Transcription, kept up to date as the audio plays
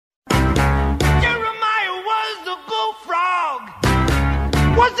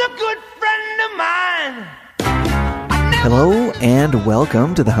was a good friend of mine. Hello and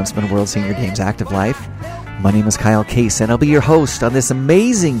welcome to the Huntsman World Senior Games Active Life. My name is Kyle Case and I'll be your host on this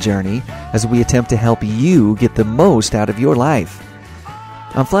amazing journey as we attempt to help you get the most out of your life.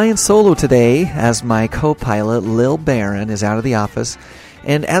 I'm flying solo today as my co-pilot Lil Barron is out of the office.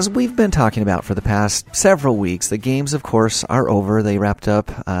 And as we've been talking about for the past several weeks, the games, of course, are over. They wrapped up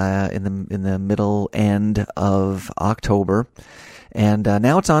in the middle end of October. And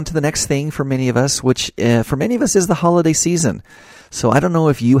now it's on to the next thing for many of us, which for many of us is the holiday season. So I don't know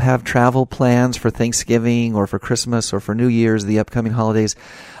if you have travel plans for Thanksgiving or for Christmas or for New Year's, the upcoming holidays.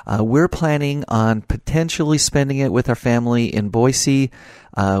 We're planning on potentially spending it with our family in Boise.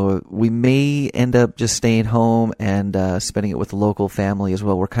 We may end up just staying home and spending it with the local family as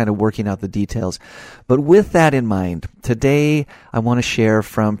well. We're kind of working out the details. But with that in mind, today I want to share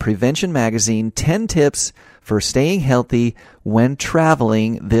from Prevention Magazine 10 tips for staying healthy when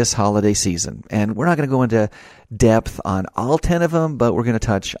traveling this holiday season. And we're not going to go into depth on all 10 of them, but we're going to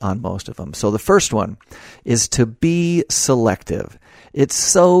touch on most of them. So the first one is to be selective. It's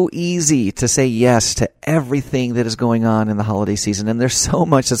so easy to say yes to everything that is going on in the holiday season, and there's so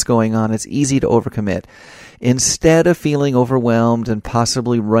much that's going on, it's easy to overcommit. Instead of feeling overwhelmed and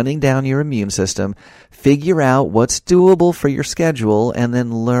possibly running down your immune system, figure out what's doable for your schedule and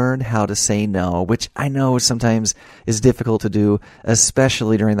then learn how to say no, which I know sometimes is difficult to do,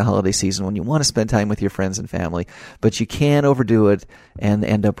 especially during the holiday season when you want to spend time with your friends and family, but you can overdo it and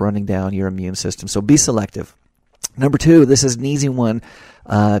end up running down your immune system. So be selective. Number 2, this is an easy one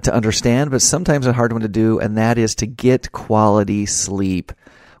to understand, but sometimes a hard one to do, and that is to get quality sleep.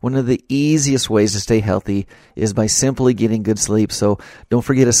 One of the easiest ways to stay healthy is by simply getting good sleep. So don't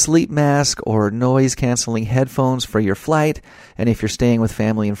forget a sleep mask or noise-canceling headphones for your flight. And if you're staying with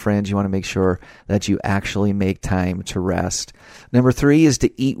family and friends, you want to make sure that you actually make time to rest. Number 3 is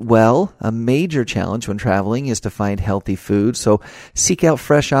to eat well. A major challenge when traveling is to find healthy food. So seek out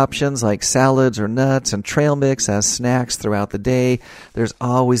fresh options like salads or nuts and trail mix as snacks throughout the day. There's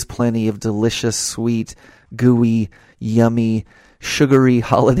always plenty of delicious, sweet, gooey, yummy, sugary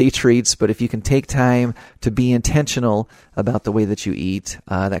holiday treats, but if you can take time to be intentional about the way that you eat,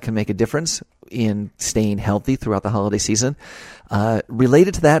 that can make a difference in staying healthy throughout the holiday season.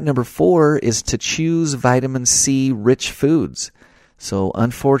 Related to that, number 4 is to choose vitamin C rich foods. So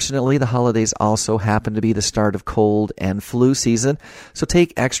unfortunately, the holidays also happen to be the start of cold and flu season. So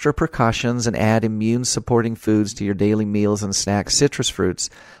take extra precautions and add immune-supporting foods to your daily meals and snacks. Citrus fruits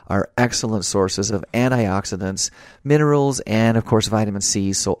are excellent sources of antioxidants, minerals, and, of course, vitamin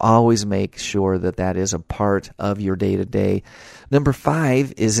C. So always make sure that that is a part of your day-to-day. Number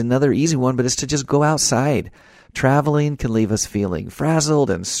 5 is another easy one, but it's to just go outside. Traveling can leave us feeling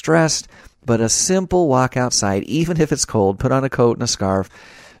frazzled and stressed, but a simple walk outside, even if it's cold, put on a coat and a scarf,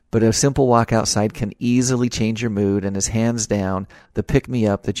 but a simple walk outside can easily change your mood and is hands down the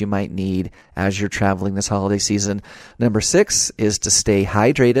pick-me-up that you might need as you're traveling this holiday season. Number 6 is to stay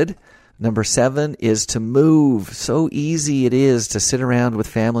hydrated. Number 7 is to move. So easy it is to sit around with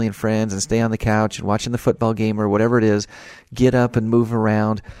family and friends and stay on the couch and watching the football game or whatever it is. Get up and move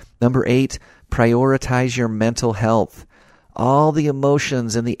around. Number 8, prioritize your mental health. All the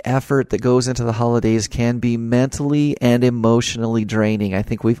emotions and the effort that goes into the holidays can be mentally and emotionally draining. I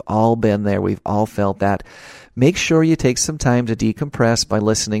think we've all been there. We've all felt that. Make sure you take some time to decompress by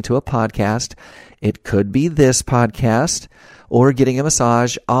listening to a podcast. It could be this podcast or getting a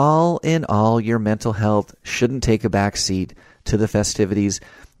massage. All in all, your mental health shouldn't take a back seat to the festivities.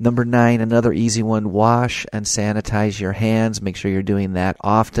 Number 9, another easy one, wash and sanitize your hands. Make sure you're doing that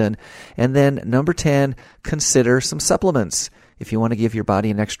often. And then number 10, consider some supplements. If you want to give your body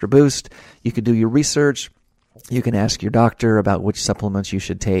an extra boost, you can do your research. You can ask your doctor about which supplements you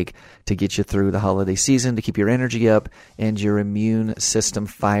should take to get you through the holiday season, to keep your energy up and your immune system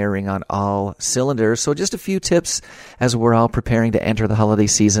firing on all cylinders. So just a few tips as we're all preparing to enter the holiday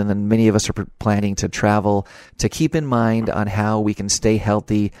season, and many of us are planning to travel, to keep in mind on how we can stay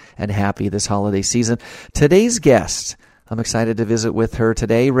healthy and happy this holiday season. Today's guest, I'm excited to visit with her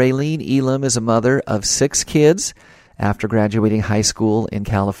today. Raelene Elam is a mother of 6 kids. After graduating high school in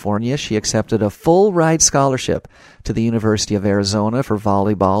California, she accepted a full-ride scholarship to the University of Arizona for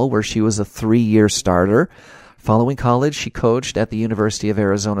volleyball, where she was a 3-year starter. Following college, she coached at the University of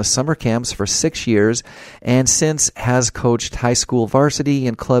Arizona summer camps for 6 years and since has coached high school varsity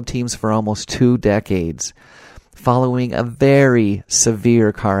and club teams for almost 2 decades. Following a very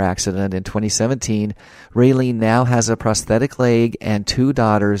severe car accident in 2017, Raelene now has a prosthetic leg and 2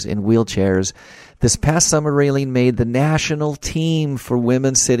 daughters in wheelchairs. This past summer, Raelene made the national team for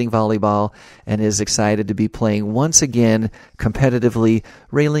women's sitting volleyball and is excited to be playing once again competitively.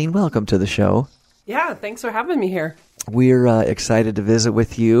 Raelene, welcome to the show. Yeah, thanks for having me here. We're excited to visit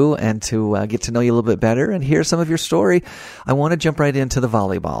with you and to get to know you a little bit better and hear some of your story. I want to jump right into the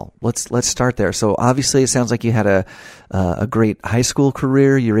volleyball. Let's start there. So obviously, it sounds like you had a great high school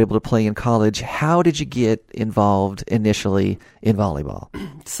career. You were able to play in college. How did you get involved initially in volleyball?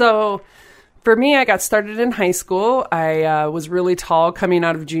 So for me, I got started in high school. I was really tall coming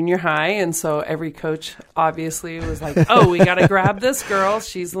out of junior high, and so every coach obviously was like, "Oh, we got to grab this girl.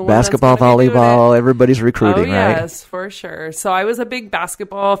 She's the one." Basketball, volleyball, everybody's recruiting, right? Yes, for sure. So I was a big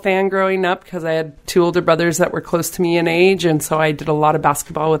basketball fan growing up because I had two older brothers that were close to me in age, and so I did a lot of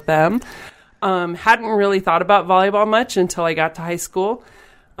basketball with them. Hadn't really thought about volleyball much until I got to high school.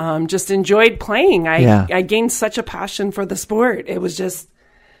 Just enjoyed playing. I gained such a passion for the sport. It was just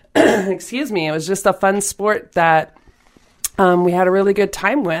excuse me, it was just a fun sport that we had a really good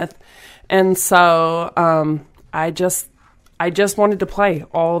time with. And so I just wanted to play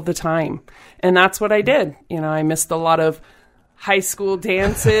all the time. And that's what I did. You know, I missed a lot of high school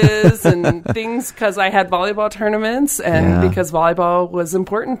dances and things because I had volleyball tournaments and because volleyball was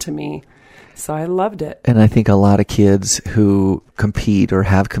important to me. So I loved it. And I think a lot of kids who compete or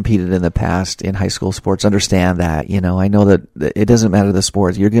have competed in the past in high school sports understand that. You know, I know that it doesn't matter the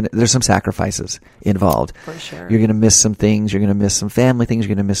sport. There's some sacrifices involved. For sure. You're going to miss some things. You're going to miss some family things.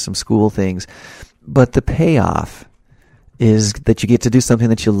 You're going to miss some school things. But the payoff is that you get to do something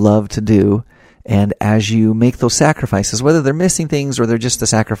that you love to do. And as you make those sacrifices, whether they're missing things or they're just the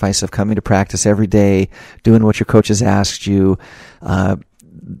sacrifice of coming to practice every day, doing what your coach has asked you,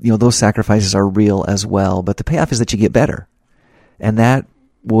 those sacrifices are real as well, but the payoff is that you get better. And that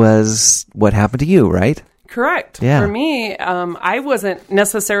was what happened to you, right? Correct. Yeah. For me, I wasn't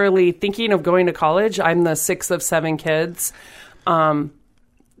necessarily thinking of going to college. I'm the sixth of seven kids.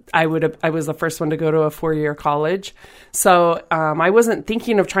 I was the first one to go to a 4-year college. So I wasn't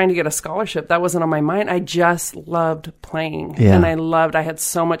thinking of trying to get a scholarship. That wasn't on my mind. I just loved playing. Yeah. And I had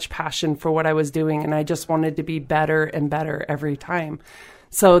so much passion for what I was doing, and I just wanted to be better and better every time.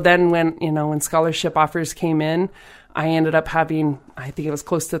 So then when scholarship offers came in, I ended up having, I think it was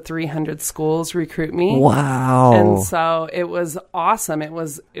close to 300 schools recruit me. Wow. And so it was awesome. It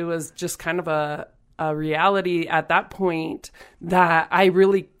was just kind of a reality at that point that I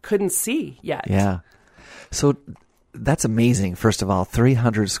really couldn't see yet. Yeah. So that's amazing. First of all,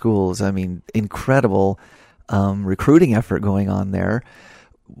 300 schools. I mean, incredible recruiting effort going on there.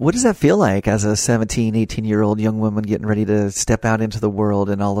 What does that feel like as a 17, 18-year-old young woman getting ready to step out into the world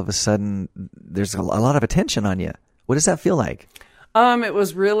and all of a sudden there's a lot of attention on you? What does that feel like? It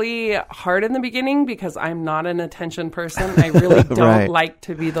was really hard in the beginning because I'm not an attention person. I really don't Right. like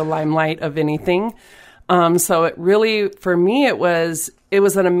to be the limelight of anything. So it really, for me, it was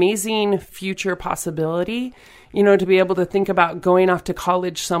an amazing future possibility, to be able to think about going off to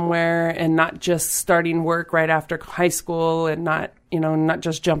college somewhere and not just starting work right after high school and not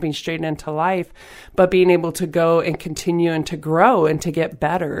just jumping straight into life, but being able to go and continue and to grow and to get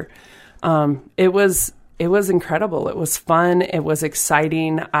better. It was incredible. It was fun. It was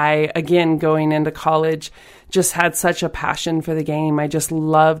exciting. Again, going into college, just had such a passion for the game. I just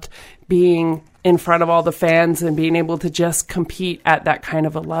loved being in front of all the fans and being able to just compete at that kind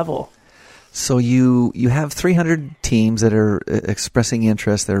of a level. So you have 300 teams that are expressing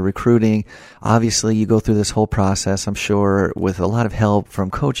interest, they're recruiting. Obviously, you go through this whole process, I'm sure, with a lot of help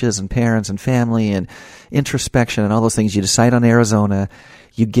from coaches and parents and family and introspection and all those things. You decide on Arizona.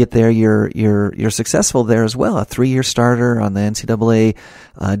 You get there, you're successful there as well. A 3-year starter on the NCAA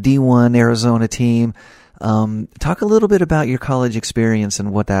D1 Arizona team. Talk a little bit about your college experience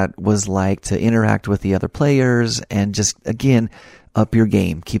and what that was like to interact with the other players and just, again, up your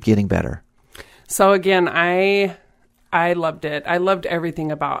game, keep getting better. So again, I loved it. I loved everything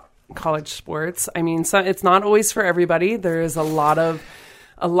about college sports. I mean, it's not always for everybody. There is a lot of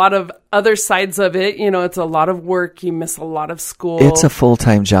other sides of it. It's a lot of work. You miss a lot of school. It's a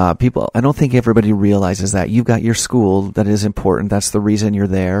full-time job. I don't think everybody realizes that. You've got your school that is important. That's the reason you're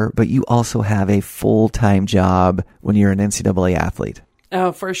there. But you also have a full-time job when you're an NCAA athlete.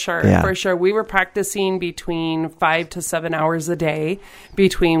 Oh, for sure. Yeah. For sure. We were practicing between 5 to 7 hours a day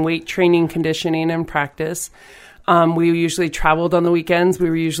between weight training, conditioning, and practice. We usually traveled on the weekends. We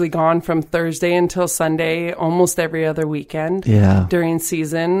were usually gone from Thursday until Sunday, almost every other weekend during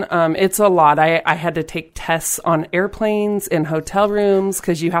season. It's a lot. I had to take tests on airplanes, in hotel rooms,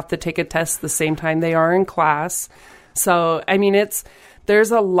 because you have to take a test the same time they are in class. So, I mean,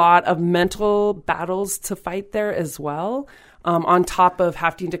 there's a lot of mental battles to fight there as well. on top of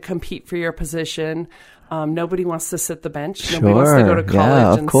having to compete for your position. Nobody wants to sit the bench. Nobody wants to go to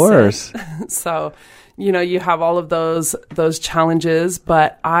college and of course. sit. So, you have all of those challenges,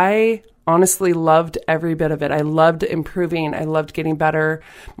 but I honestly loved every bit of it. I loved improving. I loved getting better.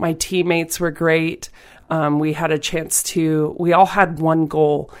 My teammates were great. We had a chance we all had one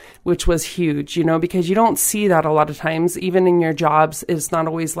goal, which was huge, because you don't see that a lot of times. Even in your jobs, it's not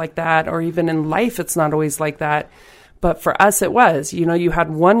always like that. Or even in life, it's not always like that. But for us, it was, you had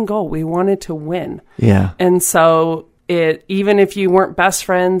one goal. We wanted to win. Yeah. And so even if you weren't best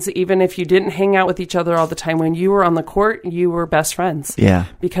friends, even if you didn't hang out with each other all the time, when you were on the court, you were best friends. Yeah.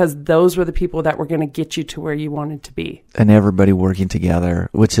 Because those were the people that were going to get you to where you wanted to be. And everybody working together,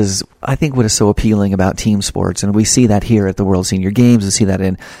 which is, I think, what is so appealing about team sports. And we see that here at the World Senior Games. We see that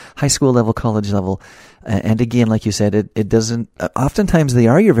in high school level, college level. And again, like you said, it doesn't, oftentimes they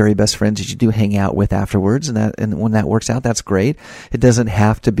are your very best friends that you do hang out with afterwards. And when that works out, that's great. It doesn't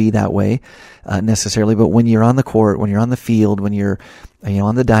have to be that way, necessarily. But when you're on the court, when you're on the field, when you're,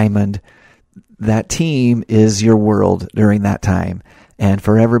 on the diamond, that team is your world during that time. And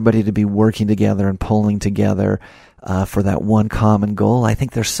for everybody to be working together and pulling together, for that one common goal, I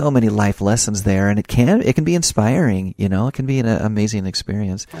think there's so many life lessons there, and it can be inspiring. It can be an amazing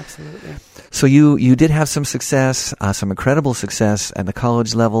experience. Absolutely. So you did have some success, some incredible success at the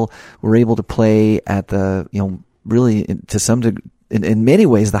college level. Were able to play at the really to some degree, in many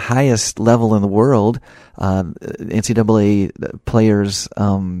ways the highest level in the world. NCAA players,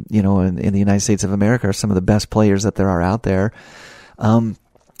 in the United States of America are some of the best players that there are out there.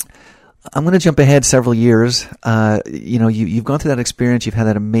 I'm going to jump ahead several years. You've gone through that experience. You've had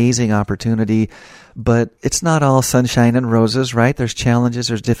that amazing opportunity, but it's not all sunshine and roses, right? There's challenges,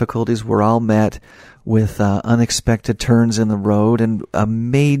 there's difficulties. We're all met with unexpected turns in the road, and a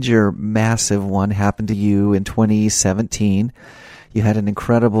major, massive one happened to you in 2017. You had an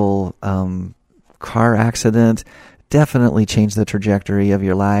incredible car accident. Definitely changed the trajectory of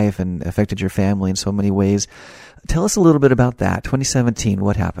your life and affected your family in so many ways. Tell us a little bit about that. 2017,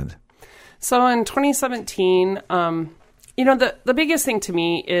 what happened? So in 2017, the biggest thing to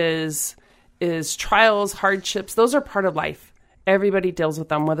me is trials, hardships. Those are part of life. Everybody deals with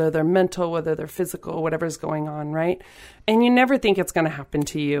them, whether they're mental, whether they're physical, whatever's going on, right? And you never think it's going to happen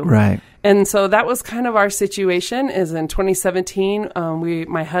to you. Right. And so that was kind of our situation is in 2017,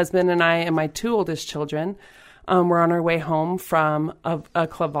 my husband and I and my two oldest children, were on our way home from a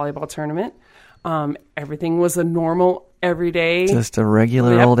club volleyball tournament. Everything was a normal every day. Just a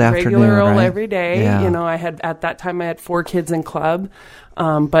regular old afternoon, regular old right? every day. Yeah. At that time I had 4 kids in club,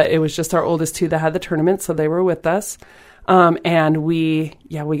 but it was just our oldest 2 that had the tournament, so they were with us. And we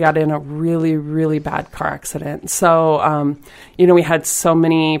got in a really, really bad car accident. So, we had so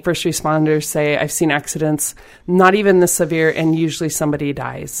many first responders say, I've seen accidents, not even this severe, and usually somebody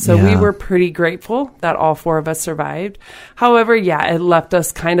dies. So we were pretty grateful that all 4 of us survived. However, it left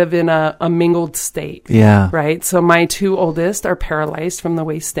us kind of in a mingled state. Yeah. Right. So my 2 oldest are paralyzed from the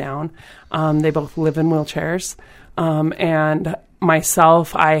waist down. They both live in wheelchairs. And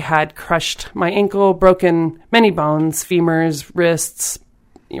myself, I had crushed my ankle, broken many bones, femurs, wrists,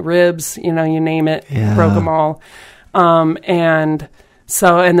 ribs, you name it, broke them all. And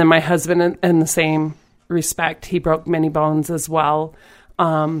then my husband in the same respect, he broke many bones as well.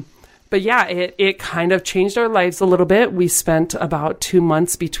 But it kind of changed our lives a little bit. We spent about 2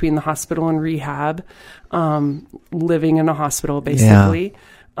 months between the hospital and rehab, living in a hospital basically.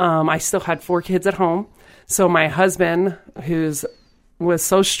 Yeah. I still had 4 kids at home. So my husband, was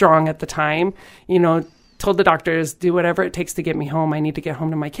so strong at the time, told the doctors, do whatever it takes to get me home. I need to get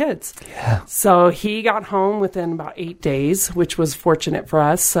home to my kids. Yeah. So he got home within about 8 days, which was fortunate for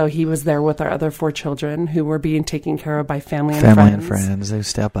us. So he was there with our other 4 children who were being taken care of by family and friends. Family and friends, they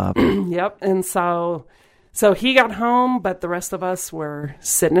step up. Yep. And so he got home, but the rest of us were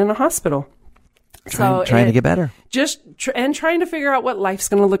sitting in a hospital. Trying to get better. And trying to figure out what life's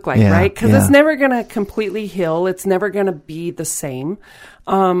going to look like, right? Because it's never going to completely heal. It's never going to be the same.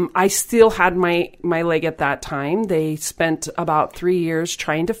 I still had my leg at that time. They spent about 3 years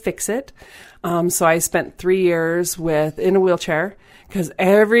trying to fix it. So I spent 3 years in a wheelchair because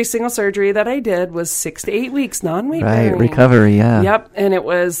every single surgery that I did was 6 to 8 weeks non-weight bearing. Right, recovery, yeah. Yep, and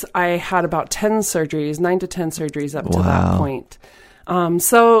I had about 10 surgeries, 9 to 10 surgeries up to that point.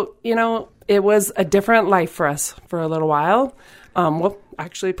 It was a different life for us for a little while.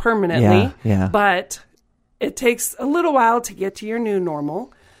 Actually permanently. Yeah. But it takes a little while to get to your new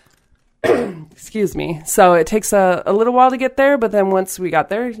normal. excuse me. So it takes a little while to get there, but then once we got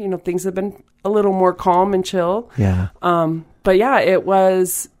there, things have been a little more calm and chill. Yeah. But yeah, it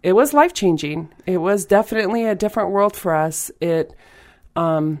was life-changing. It was definitely a different world for us.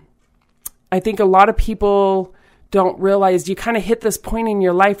 I think a lot of people don't realize you kind of hit this point in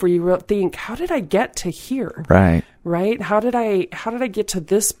your life where you think, how did I get to here? Right? How did I get to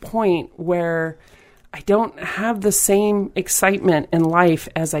this point where I don't have the same excitement in life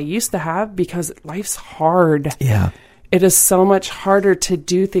as I used to have, because life's hard. Yeah. It is so much harder to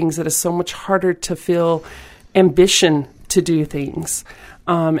do things. It is so much harder to feel ambition to do things.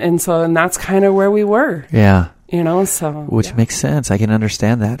 And that's kind of where we were. Yeah. Which makes sense. I can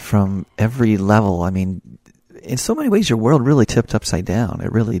understand that from every level. I mean, in so many ways, your world really tipped upside down.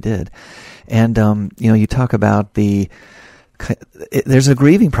 It really did. And, you talk about there's a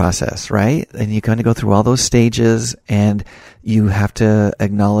grieving process, right? And you kind of go through all those stages, and you have to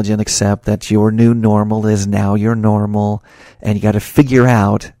acknowledge and accept that your new normal is now your normal, and you got to figure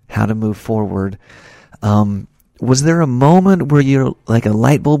out how to move forward. Was there a moment where you like a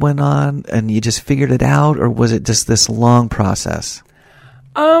light bulb went on and you just figured it out, or was it just this long process?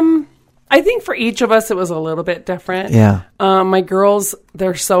 I think for each of us, it was a little bit different. Yeah. My girls,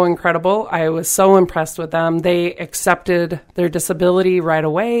 they're so incredible. I was so impressed with them. They accepted their disability right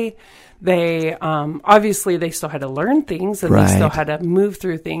away. They, obviously they still had to learn things, and they still had to move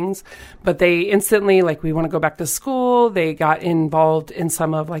through things, but they instantly, we want to go back to school. They got involved in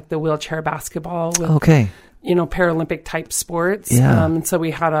some of the wheelchair basketball with, Paralympic type sports. Yeah. And so we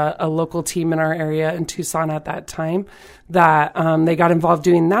had a local team in our area in Tucson at that time that they got involved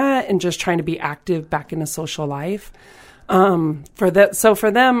doing that and just trying to be active back in a social life. For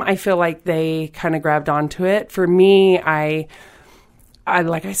them, I feel like they kind of grabbed onto it. For me, I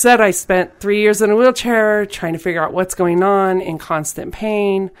like I said, I spent 3 years in a wheelchair trying to figure out what's going on, in constant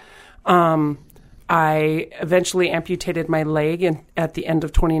pain. I eventually amputated my leg at the end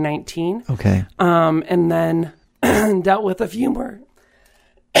of 2019. Okay. And then dealt with a few more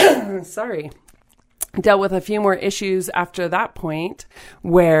issues after that point,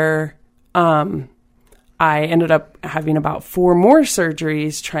 where I ended up having about 4 more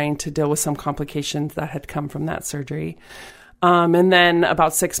surgeries trying to deal with some complications that had come from that surgery. And then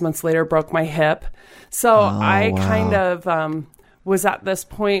about 6 months later, broke my hip. So kind of was at this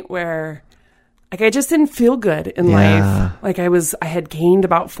point where I just didn't feel good in life. I had gained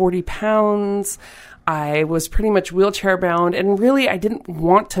about 40 pounds. I was pretty much wheelchair bound, and really I didn't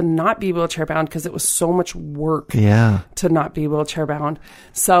want to not be wheelchair bound because it was so much work to not be wheelchair bound.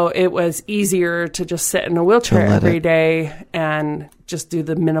 So it was easier to just sit in a wheelchair every day and just do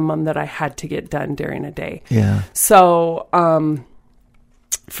the minimum that I had to get done during a day. Yeah. So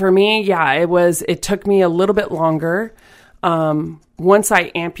for me, it took me a little bit longer. Once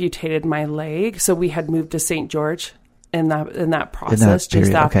I amputated my leg, so we had moved to St. George in that process,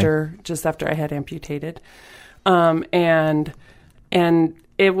 just after I had amputated. And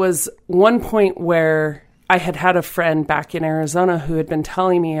it was one point where I had a friend back in Arizona who had been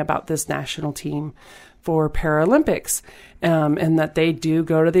telling me about this national team for Paralympics, and that they do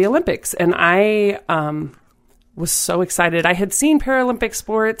go to the Olympics. And I, was so excited. I had seen Paralympic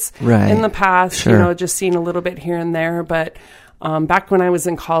sports in the past, just seen a little bit here and there, but back when I was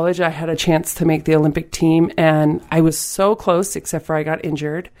in college, I had a chance to make the Olympic team, and I was so close, except for I got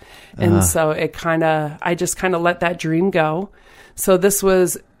injured. And so I just kind of let that dream go. So this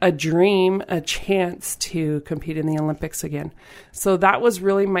was a dream, a chance to compete in the Olympics again. So that was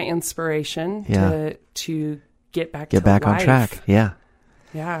really my inspiration to get back on track. Yeah.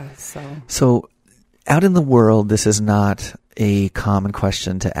 Yeah. So out in the world, this is not a common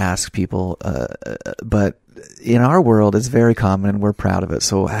question to ask people, but in our world, it's very common, and we're proud of it.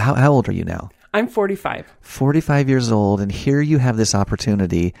 So how old are you now? I'm 45. 45 years old, and here you have this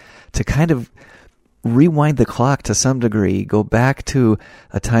opportunity to kind of rewind the clock to some degree, go back to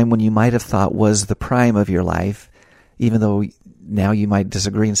a time when you might have thought was the prime of your life, even though now you might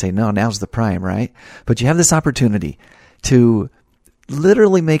disagree and say, no, now's the prime, right? But you have this opportunity to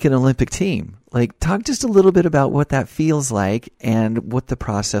literally make an Olympic team. Talk just a little bit about what that feels like and what the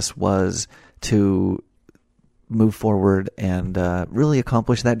process was to move forward and really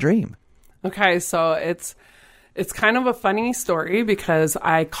accomplish that dream. Okay, so it's It's kind of a funny story because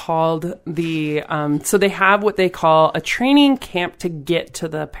I called so they have what they call a training camp to get to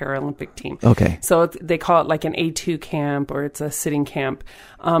the Paralympic team. Okay. So they call it like an A2 camp, or it's a sitting camp.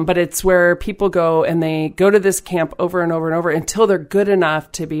 But it's where people go and they go to this camp over and over and over until they're good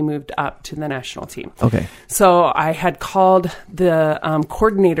enough to be moved up to the national team. Okay. So I had called the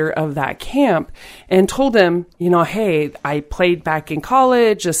coordinator of that camp and told him, hey, I played back in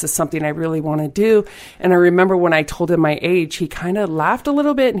college. This is something I really want to do. And I remember when I told him my age, he kind of laughed a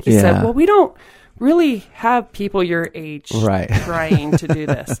little bit and he said, well, we don't really have people your age trying to do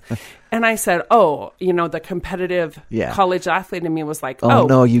this. And I said, the competitive college athlete in me was like, oh,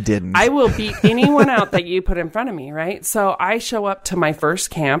 no, you didn't. I will beat anyone out that you put in front of me, right? So I show up to my first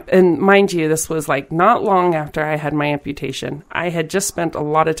camp. And mind you, this was like not long after I had my amputation. I had just spent a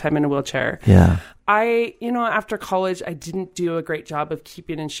lot of time in a wheelchair. Yeah. After college, I didn't do a great job of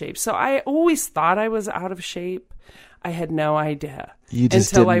keeping in shape. So I always thought I was out of shape. I had no idea. You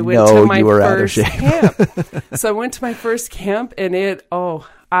just until didn't I went know to my you were out of first shape. camp. So I went to my first camp and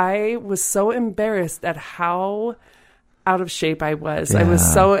I was so embarrassed at how out of shape I was. Yeah.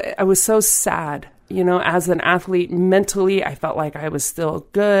 I was so sad. As an athlete, mentally, I felt like I was still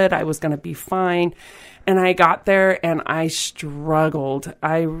good. I was going to be fine. And I got there and I struggled.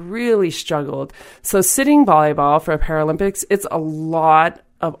 I really struggled. So sitting volleyball for Paralympics, it's a lot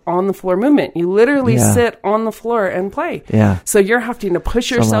of on the floor movement. You literally sit on the floor and play. Yeah. So you're having to push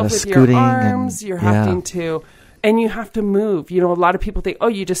yourself with your arms. You're having to, and you have to move. A lot of people think,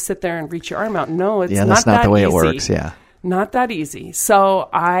 you just sit there and reach your arm out. No, it's that's not the way it works. Yeah. Not that easy. So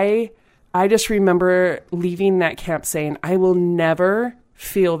I just remember leaving that camp saying, I will never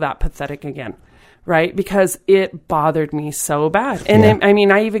feel that pathetic again. Right? Because it bothered me so bad. And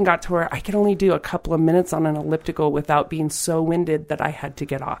I even got to where I could only do a couple of minutes on an elliptical without being so winded that I had to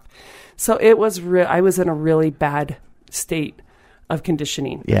get off. So it was I was in a really bad state of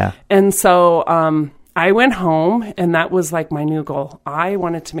conditioning. Yeah. And so I went home and that was like my new goal. I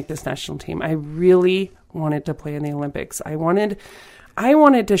wanted to make this national team. I really wanted to play in the Olympics. I wanted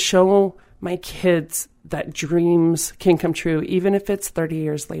to show my kids that dreams can come true, even if it's 30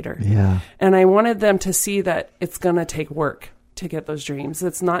 years later. Yeah. And I wanted them to see that it's going to take work to get those dreams.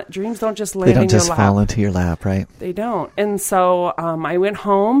 It's not, dreams don't just land in your lap. They don't just fall into your lap, right? They don't. And so I went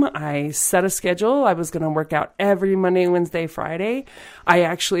home, I set a schedule. I was going to work out every Monday, Wednesday, Friday. I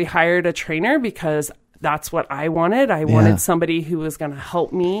actually hired a trainer because that's what I wanted. I wanted somebody who was going to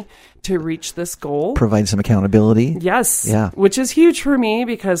help me to reach this goal. Provide some accountability. Yes. Yeah. Which is huge for me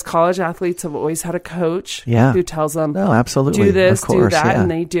because college athletes have always had a coach who tells them, absolutely. Do this, do that, and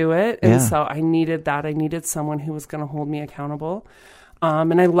they do it. And so I needed that. I needed someone who was going to hold me accountable.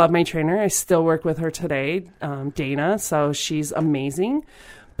 And I love my trainer. I still work with her today, Dana. So she's amazing.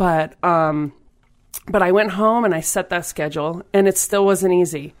 But I went home and I set that schedule and it still wasn't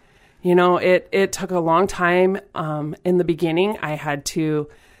easy. It took a long time. In the beginning, I had to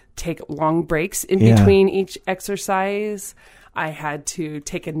take long breaks in between each exercise. I had to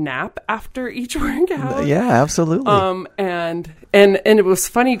take a nap after each workout. Yeah, absolutely. And it was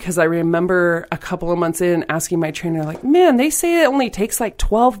funny because I remember a couple of months in asking my trainer, like, man, they say it only takes like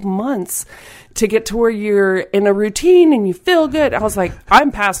 12 months to get to where you're in a routine and you feel good. I was like,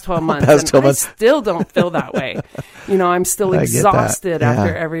 I'm past 12 months. I still don't feel that way. I'm still exhausted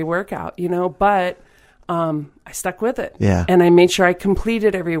after every workout, but I stuck with it. Yeah. And I made sure I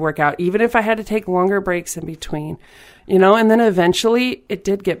completed every workout, even if I had to take longer breaks in between, and then eventually it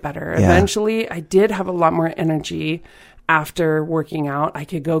did get better. Yeah. Eventually I did have a lot more energy after working out. I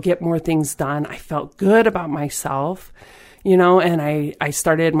could go get more things done. I felt good about myself. And I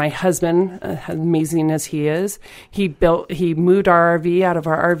started, my husband, amazing as he is, he moved our RV out of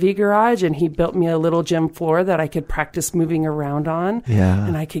our RV garage and he built me a little gym floor that I could practice moving around on. Yeah.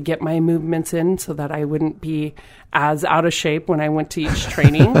 And I could get my movements in so that I wouldn't be as out of shape when I went to each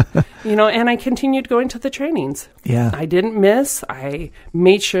training, and I continued going to the trainings. Yeah. I didn't miss. I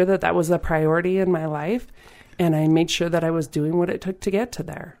made sure that was a priority in my life and I made sure that I was doing what it took to get to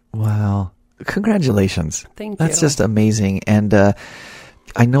there. Wow. Congratulations. Thank you. That's just amazing. And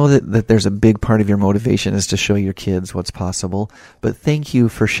I know that there's a big part of your motivation is to show your kids what's possible, but thank you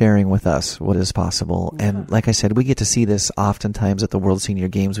for sharing with us what is possible. Yeah. And like I said, we get to see this oftentimes at the World Senior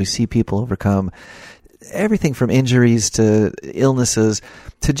Games. We see people overcome everything from injuries to illnesses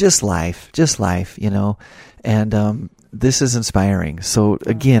to just life, and this is inspiring. So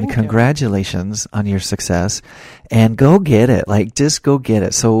again, congratulations on your success and go get it. Just go get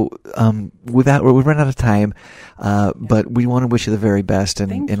it. So, we've run out of time, but we want to wish you the very best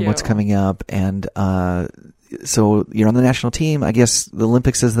in what's coming up. And, so you're on the national team. I guess the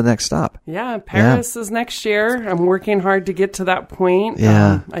Olympics is the next stop. Yeah, Paris is next year. I'm working hard to get to that point.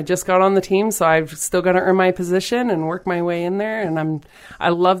 Yeah. I just got on the team, so I've still got to earn my position and work my way in there. And I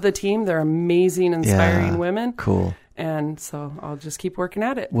love the team. They're amazing, inspiring women. Cool. And so I'll just keep working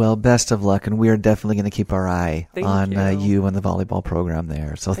at it. Well, best of luck, and we are definitely going to keep our eye on you. you and the volleyball program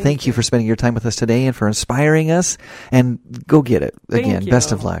there. So thank you for spending your time with us today and for inspiring us, and go get it. Again,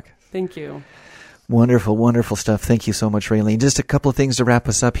 best of luck. Thank you. Wonderful, wonderful stuff. Thank you so much, Raelene. Just a couple of things to wrap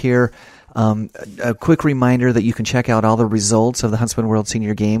us up here. A quick reminder that you can check out all the results of the Huntsman World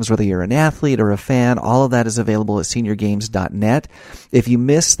Senior Games, whether you're an athlete or a fan. All of that is available at seniorgames.net. If you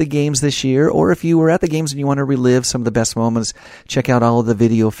missed the games this year, or if you were at the games and you want to relive some of the best moments, check out all of the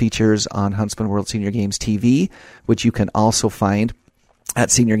video features on Huntsman World Senior Games TV, which you can also find at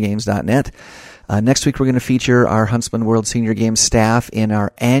seniorgames.net. Next week, we're going to feature our Huntsman World Senior Games staff in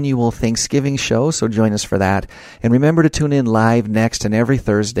our annual Thanksgiving show, so join us for that. And remember to tune in live next and every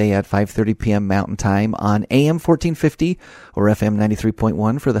Thursday at 5:30 p.m. Mountain Time on AM 1450 or FM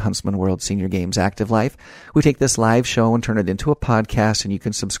 93.1 for the Huntsman World Senior Games Active Life. We take this live show and turn it into a podcast, and you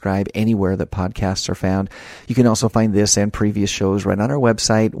can subscribe anywhere that podcasts are found. You can also find this and previous shows right on our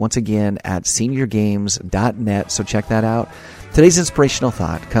website, once again at seniorgames.net, so check that out. Today's inspirational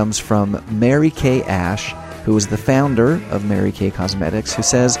thought comes from Mary Kay Ash, who is the founder of Mary Kay Cosmetics, who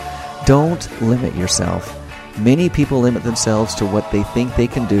says, "Don't limit yourself. Many people limit themselves to what they think they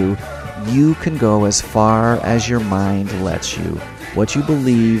can do. You can go as far as your mind lets you. What you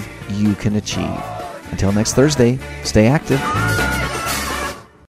believe, you can achieve." Until next Thursday, stay active.